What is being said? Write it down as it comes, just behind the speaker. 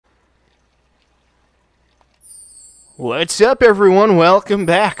What's up, everyone? Welcome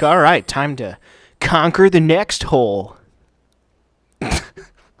back. All right, time to conquer the next hole.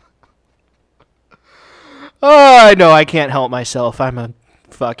 Oh, I know I can't help myself. I'm a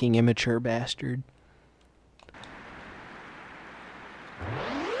fucking immature bastard.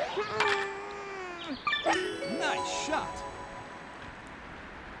 Nice shot.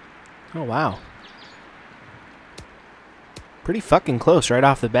 Oh, wow. Pretty fucking close right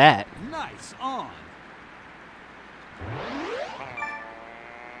off the bat. Nice on.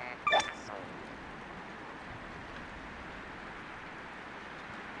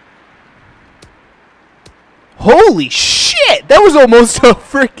 Holy shit! That was almost a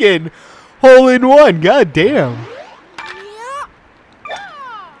freaking hole-in-one. God damn.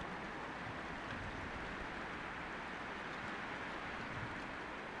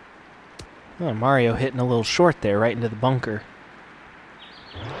 Oh, Mario hitting a little short there, right into the bunker.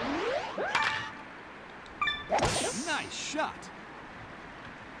 Nice shot.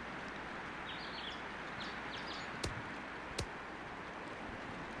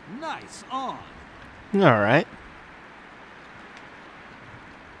 Nice on. All right.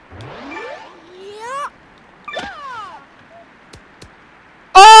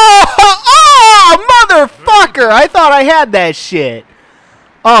 Oh, motherfucker! I thought I had that shit.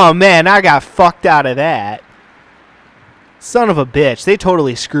 Oh, man, I got fucked out of that. Son of a bitch. They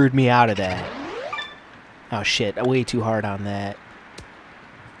totally screwed me out of that. Oh, shit. Way too hard on that.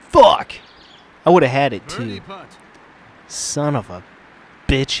 Fuck! I would have had it, too. Son of a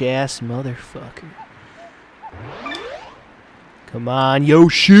bitch-ass motherfucker. Come on,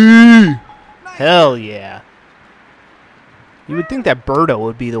 Yoshi! Hell yeah. You would think that Birdo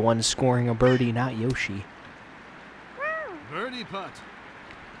would be the one scoring a birdie, not Yoshi. Birdie putt.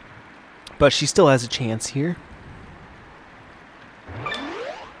 But she still has a chance here.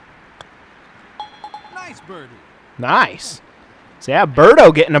 Nice birdie. Nice. So yeah,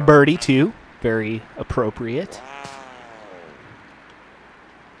 Birdo getting a birdie too. Very appropriate.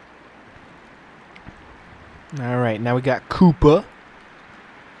 All right, now we got Koopa.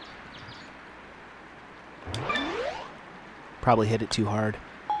 Probably hit it too hard.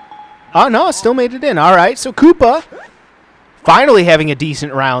 Oh, no, still made it in. All right, so Koopa finally having a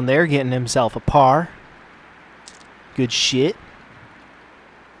decent round there, getting himself a par. Good shit.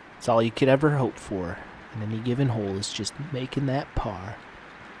 That's all you could ever hope for in any given hole is just making that par.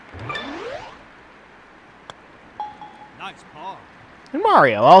 Nice par. And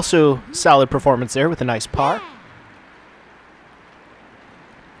Mario, also solid performance there with a nice par.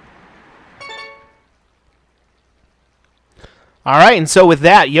 All right, and so with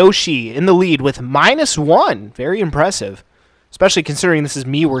that, Yoshi in the lead with -1. Very impressive, especially considering this is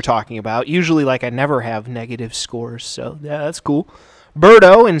me we're talking about. Usually, like, I never have negative scores, so yeah, that's cool.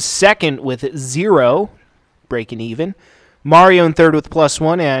 Birdo in second with 0, breaking even. Mario in third with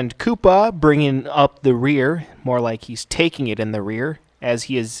 +1, and Koopa bringing up the rear, more like he's taking it in the rear, as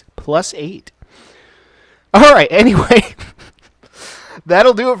he is +8. All right, anyway,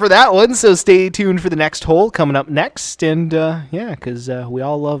 that'll do it for that one, so stay tuned for the next hole coming up next, and yeah, because we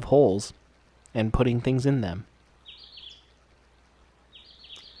all love holes and putting things in them.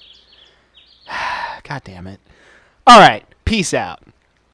 God damn it. All right, peace out.